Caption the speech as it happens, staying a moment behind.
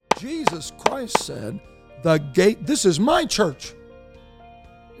Jesus Christ said, this is my church.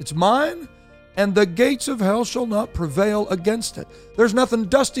 It's mine, and the gates of hell shall not prevail against it. There's nothing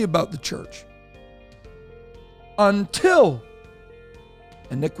dusty about the church. Until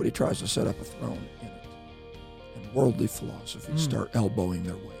iniquity tries to set up a throne in it, and worldly philosophies start elbowing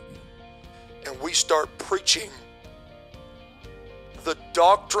their way in. And we start preaching the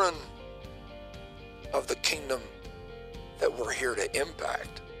doctrine of the kingdom that we're here to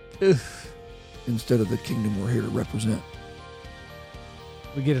impact instead of the kingdom we're here to represent.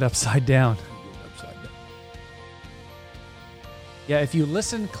 We get it upside down. Yeah, if you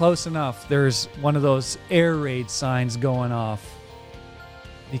listen close enough, there's one of those air raid signs going off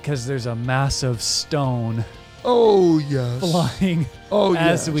because there's a massive stone Oh, yes. flying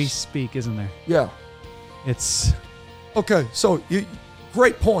as we speak, isn't there? Yeah. It's... Okay, so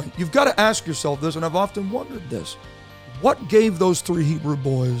great point. You've got to ask yourself this, and I've often wondered this. What gave those 3 Hebrew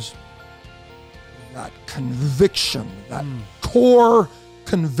boys that conviction, that core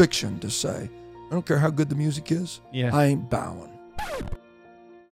conviction to say, I don't care how good the music is, Yeah. I ain't bowing.